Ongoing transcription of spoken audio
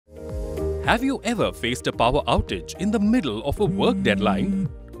Have you ever faced a power outage in the middle of a work deadline?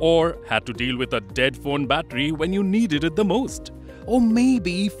 Or had to deal with a dead phone battery when you needed it the most? Or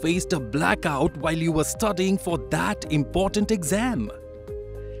maybe faced a blackout while you were studying for that important exam?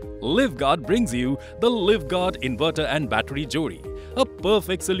 Livguard brings you the Livguard Inverter and Battery Jodi, a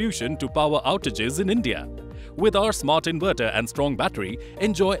perfect solution to power outages in India. With our smart inverter and strong battery,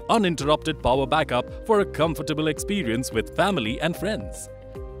 enjoy uninterrupted power backup for a comfortable experience with family and friends.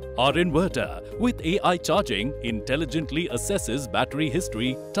 Our inverter, with AI charging, intelligently assesses battery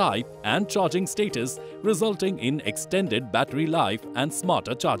history, type and charging status, resulting in extended battery life and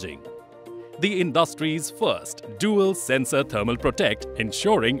smarter charging. The industry's first dual sensor thermal protect,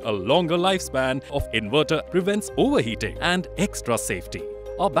 ensuring a longer lifespan of inverter, prevents overheating and extra safety.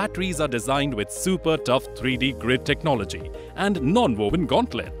 Our batteries are designed with super tough 3D grid technology and non-woven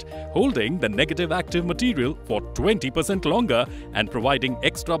gauntlet, holding the negative active material for 20% longer and providing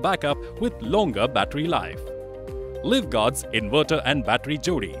extra backup with longer battery life. Livguard's Inverter and Battery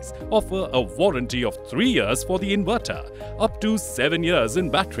Jodis offer a warranty of 3 years for the inverter, up to 7 years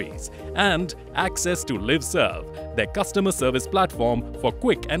in batteries, and access to LivServe, their customer service platform for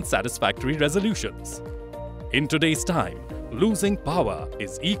quick and satisfactory resolutions. In today's time, losing power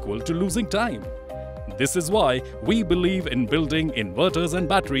is equal to losing time. This is why we believe in building inverters and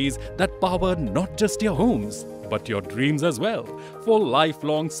batteries that power not just your homes, but your dreams as well, for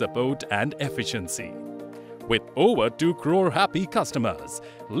lifelong support and efficiency. With over 2 crore happy customers,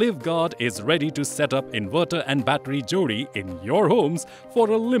 Livguard is ready to set up inverter and battery Jodi in your homes for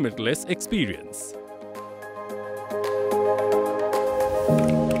a limitless experience.